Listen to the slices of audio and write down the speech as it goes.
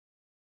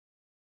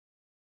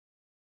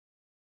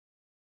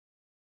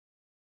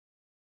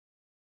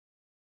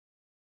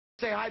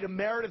Say hi to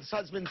Meredith's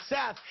husband,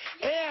 Seth,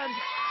 and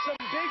some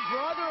Big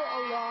Brother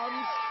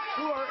alums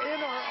who are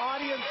in our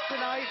audience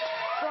tonight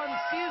from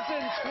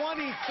season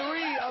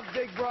 23 of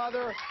Big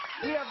Brother.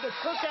 We have the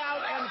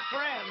Cookout and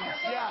Friends,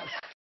 yes.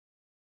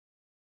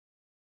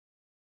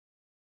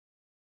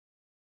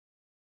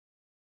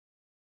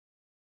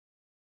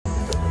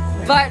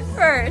 But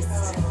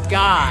first,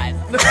 God.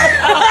 but first,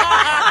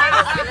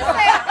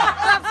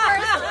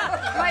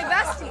 my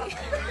bestie.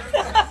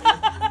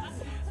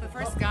 But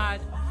first, God,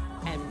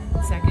 and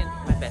second,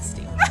 my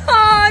bestie.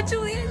 Aw,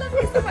 Julie, I love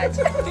you so much.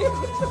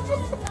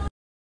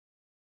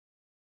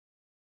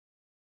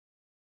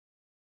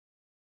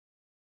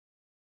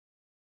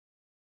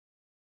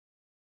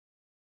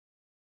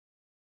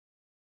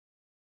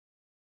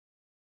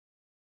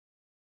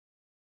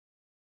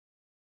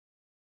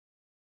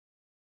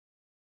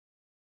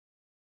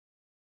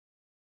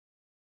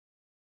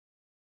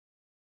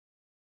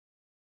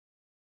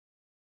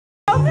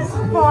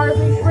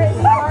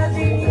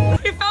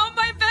 We found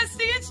my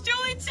bestie. It's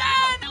Julie Chen.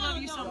 I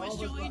love you so much,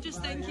 Julie.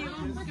 Just thank you.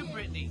 Look at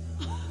Brittany.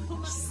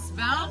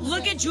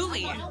 Look at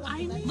Julie.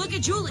 Look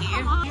at Julie.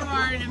 You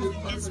are an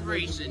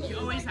inspiration. You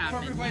always have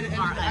been. You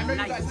are a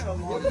light. I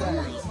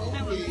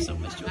love you so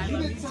much, Julie. I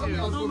love you too.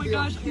 Oh my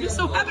gosh, I'm just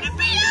so happy to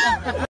be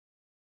here.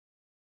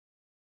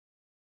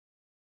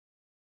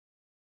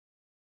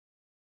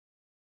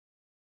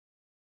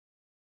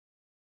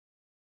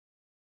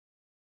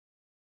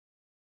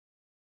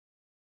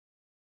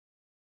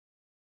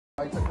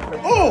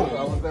 Oh,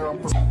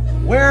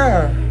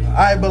 where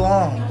I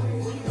belong.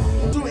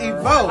 To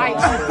evoke. I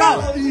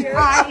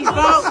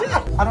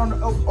don't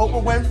know.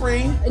 Oprah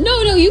Winfrey.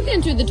 No, you can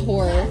enter the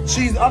tour.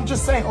 I'm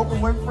just saying, Oprah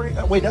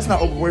Winfrey. Wait, that's not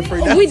Oprah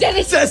Winfrey. We did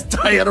it. That's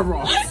Diana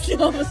Ross.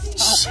 No,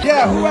 stop.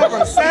 Yeah,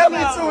 whoever. Sadly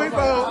to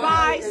evoke.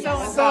 Bye,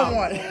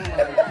 Someone.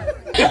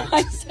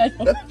 I said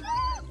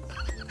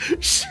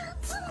Shit.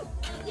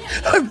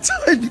 I'm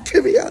tired.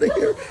 Get me out of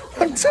here.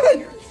 I'm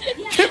tired.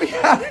 Get me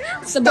out of here.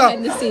 some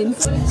behind the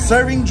scenes.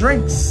 Serving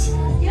drinks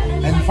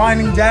and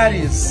finding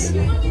daddies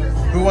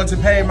who want to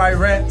pay my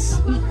rent.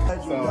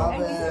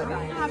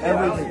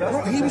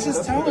 Everything. He was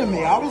just telling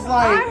me. I was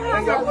like,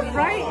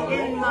 Right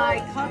in my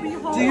cubby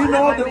hole. do you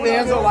know what the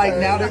fans are like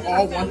now? They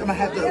all want them. I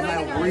have to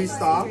now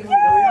restock.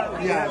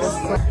 Yes.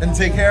 And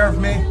take care of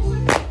me.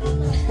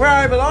 Where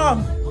I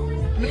belong.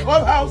 In the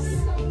clubhouse.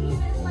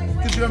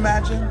 Could you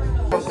imagine?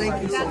 Well,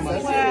 thank you so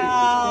much.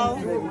 Wow.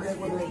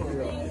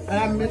 And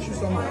I miss you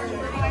so much.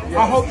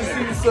 I hope to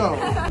see you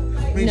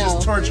soon. Me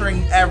just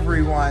torturing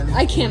everyone.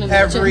 I can't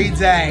imagine. Every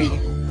day.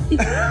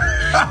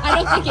 I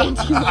don't think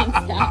Auntie wants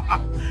that.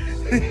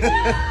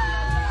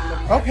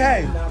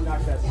 Okay.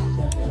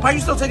 Why are you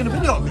still taking a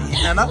video of me,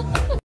 Anna?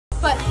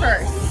 But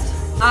first,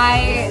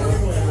 I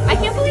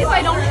can't believe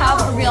I don't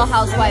have a Real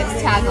Housewives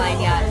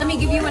tagline yet. Let me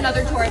give you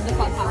another tour of the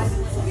clubhouse.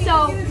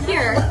 So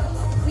here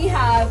we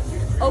have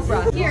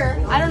Oprah. Here,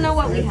 I don't know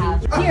what we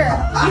have. Here,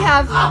 we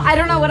have, I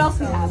don't know what else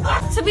we have.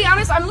 To be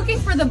honest, I'm looking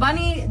for the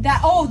bunny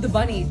that,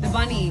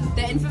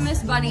 the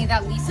infamous bunny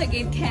that Lisa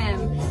gave Kim,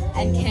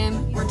 and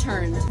Kim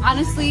returned.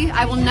 Honestly,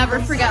 I will never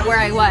forget where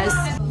I was.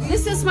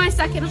 This is my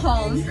second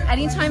home.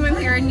 Anytime I'm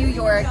here in New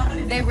York,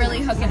 they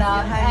really hook it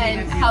up.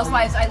 And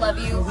Housewives, I love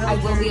you. I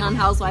will be on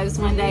Housewives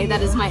one day.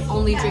 That is my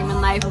only dream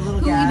in life. Who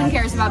even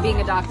cares about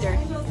being a doctor?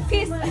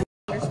 Peace.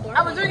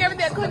 I was doing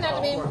everything I could not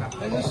to be.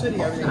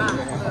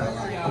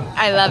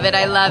 I love it.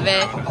 I love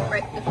it.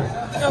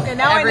 Okay,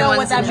 now I know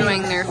what that means.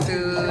 Everyone's enjoying their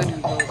food.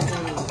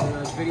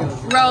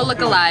 Ro, look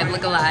alive.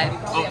 Look alive.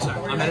 Oh,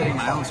 sorry. I'm editing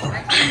my own story.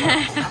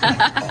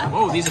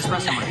 Whoa, these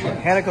espresso machines.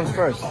 Hannah comes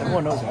first.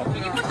 Everyone knows that.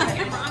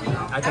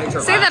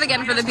 Say that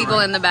again for the people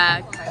in the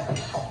back.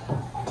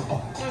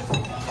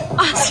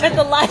 At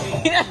the light.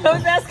 I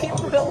was asking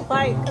for the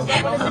light.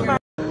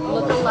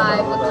 Look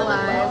alive. Look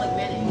alive.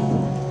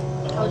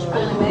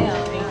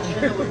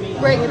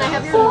 Ray, can I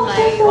have your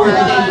light? Or are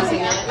they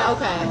using it?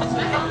 Okay.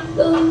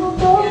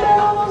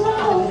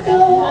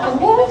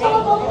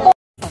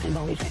 Fucking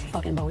Bowie J.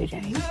 Fucking Bowie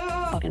J.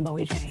 Fucking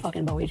Bowie J.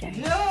 Fucking Bowie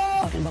J.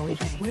 Fucking Bowie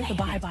J. Where's the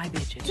bye-bye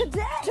bitches?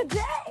 Today!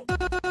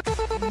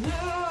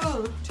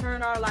 No.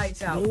 Turn our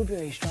lights out.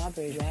 Blueberries,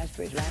 strawberries,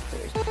 raspberries.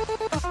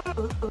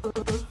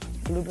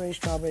 Blueberries,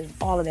 strawberries,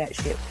 all of that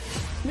shit.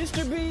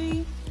 Mr.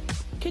 B,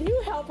 can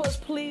you help us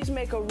please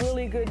make a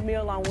really good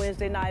meal on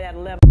Wednesday night at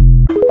 11?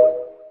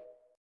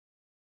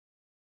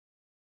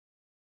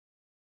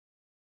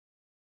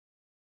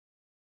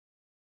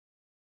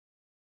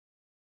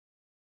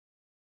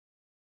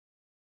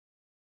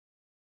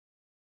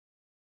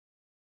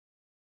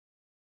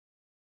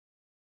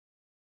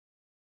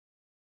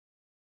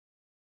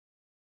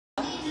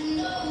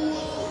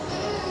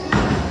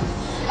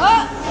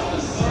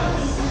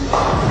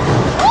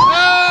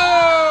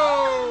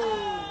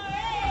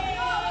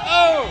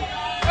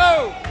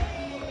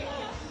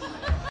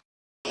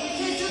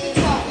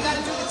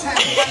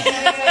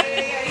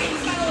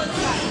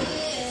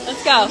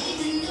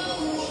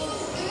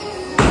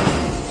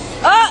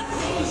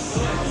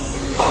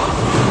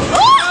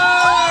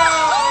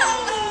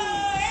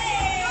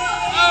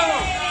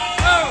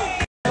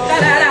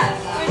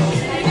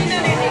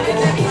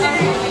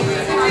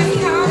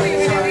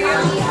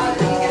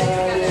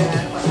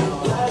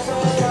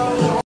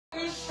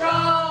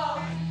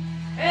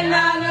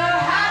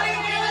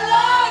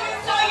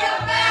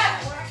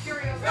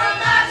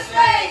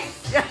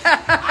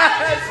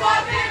 just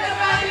walked in the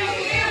body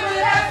here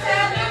with that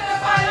sound in the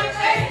body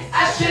face.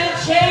 I should have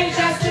changed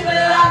that stupid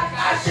lock.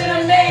 I should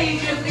have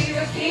made you leave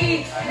the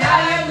key. Now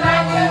you're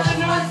back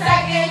in 1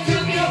 second. You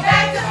get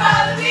back to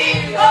follow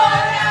me. Go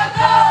now,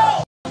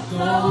 go.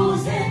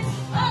 Closing.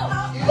 Oh,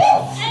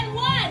 and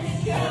one.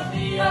 Cut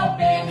me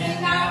open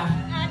and now.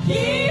 I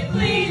keep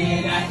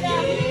bleeding. I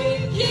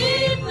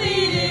keep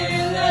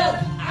bleeding. Look,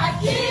 I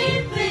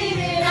keep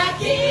bleeding. I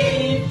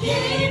keep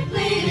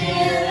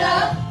bleeding.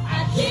 Look,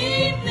 I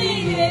keep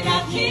bleeding. I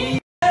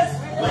keep.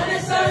 When the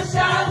sun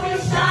shines, we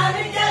shine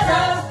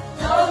together.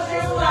 Told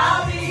you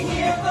I'll be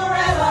here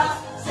forever.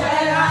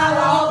 Said I'll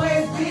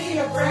always be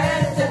your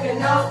friend. Took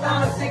an oath,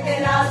 I'm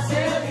sticking out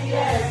till the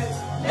end.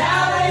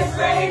 Now that it's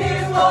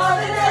raining more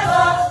than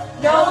ever,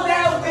 know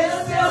that we'll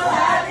still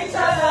have each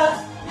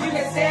other. You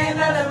can stand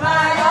under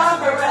my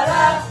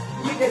umbrella.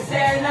 You can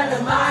stand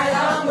under my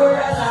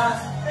umbrella.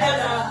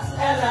 Ella,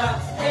 Ella,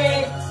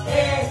 hey,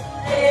 hey,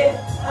 hey,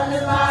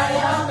 under my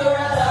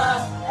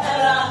umbrella.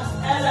 Ella,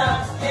 Ella,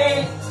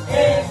 hey,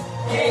 hey,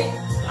 hey,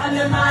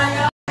 under my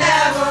umbrella.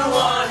 Never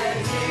wanna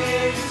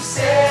hear you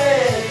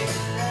say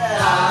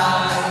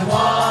I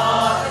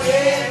want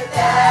it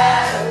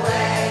that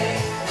way.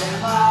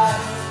 Am I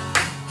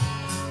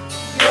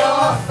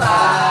your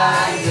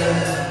fire,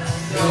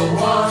 your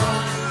one?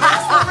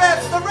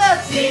 The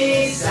rest,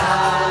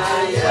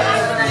 desire,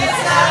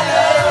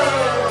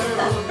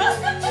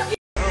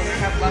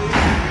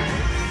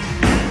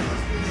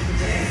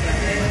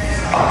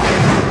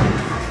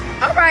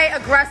 All right,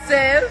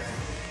 aggressive.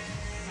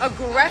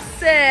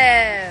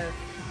 Aggressive.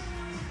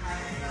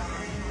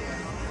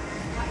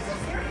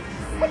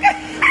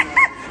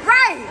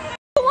 Right.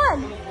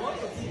 One.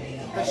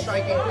 The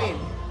striking queen.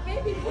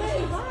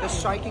 The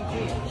striking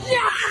queen.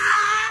 Yeah.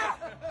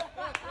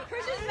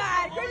 Chris is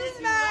mad. Chris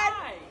is mad.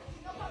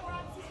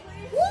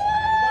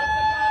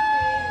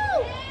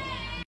 Woo!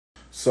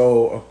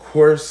 So, of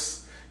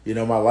course, you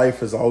know, my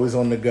life is always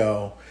on the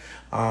go.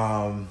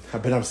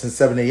 I've been up since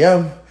 7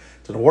 a.m.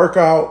 to the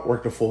workout,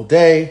 worked a full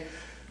day,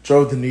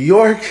 drove to New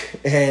York,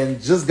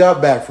 and just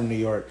got back from New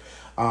York.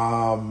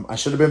 I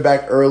should have been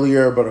back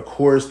earlier, but of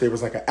course, there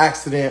was like an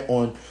accident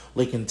on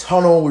Lincoln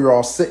Tunnel. We were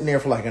all sitting there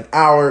for like an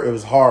hour. It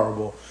was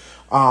horrible.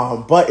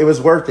 But it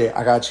was worth it.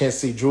 I got a chance to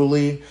see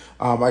Julie.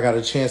 I got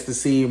a chance to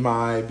see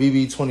my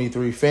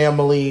BB23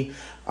 family.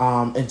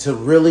 And to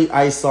really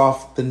ice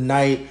off the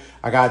night,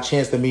 I got a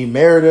chance to meet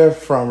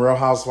Meredith from Real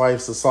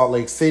Housewives of Salt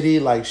Lake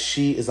City. Like,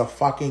 she is a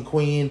fucking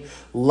queen.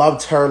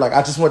 Loved her. Like,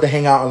 I just wanted to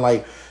hang out and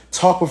like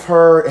talk with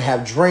her and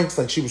have drinks.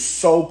 Like, she was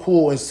so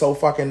cool and so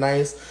fucking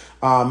nice.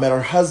 Met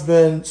her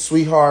husband,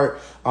 sweetheart,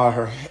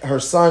 her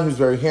son, who's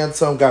very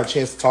handsome. Got a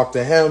chance to talk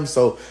to him.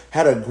 So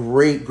had a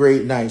great,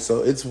 great night.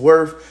 So it's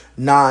worth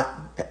not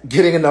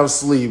getting enough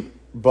sleep,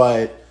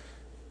 but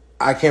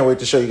I can't wait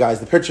to show you guys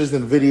the pictures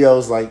and the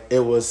videos. Like, it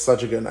was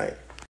such a good night.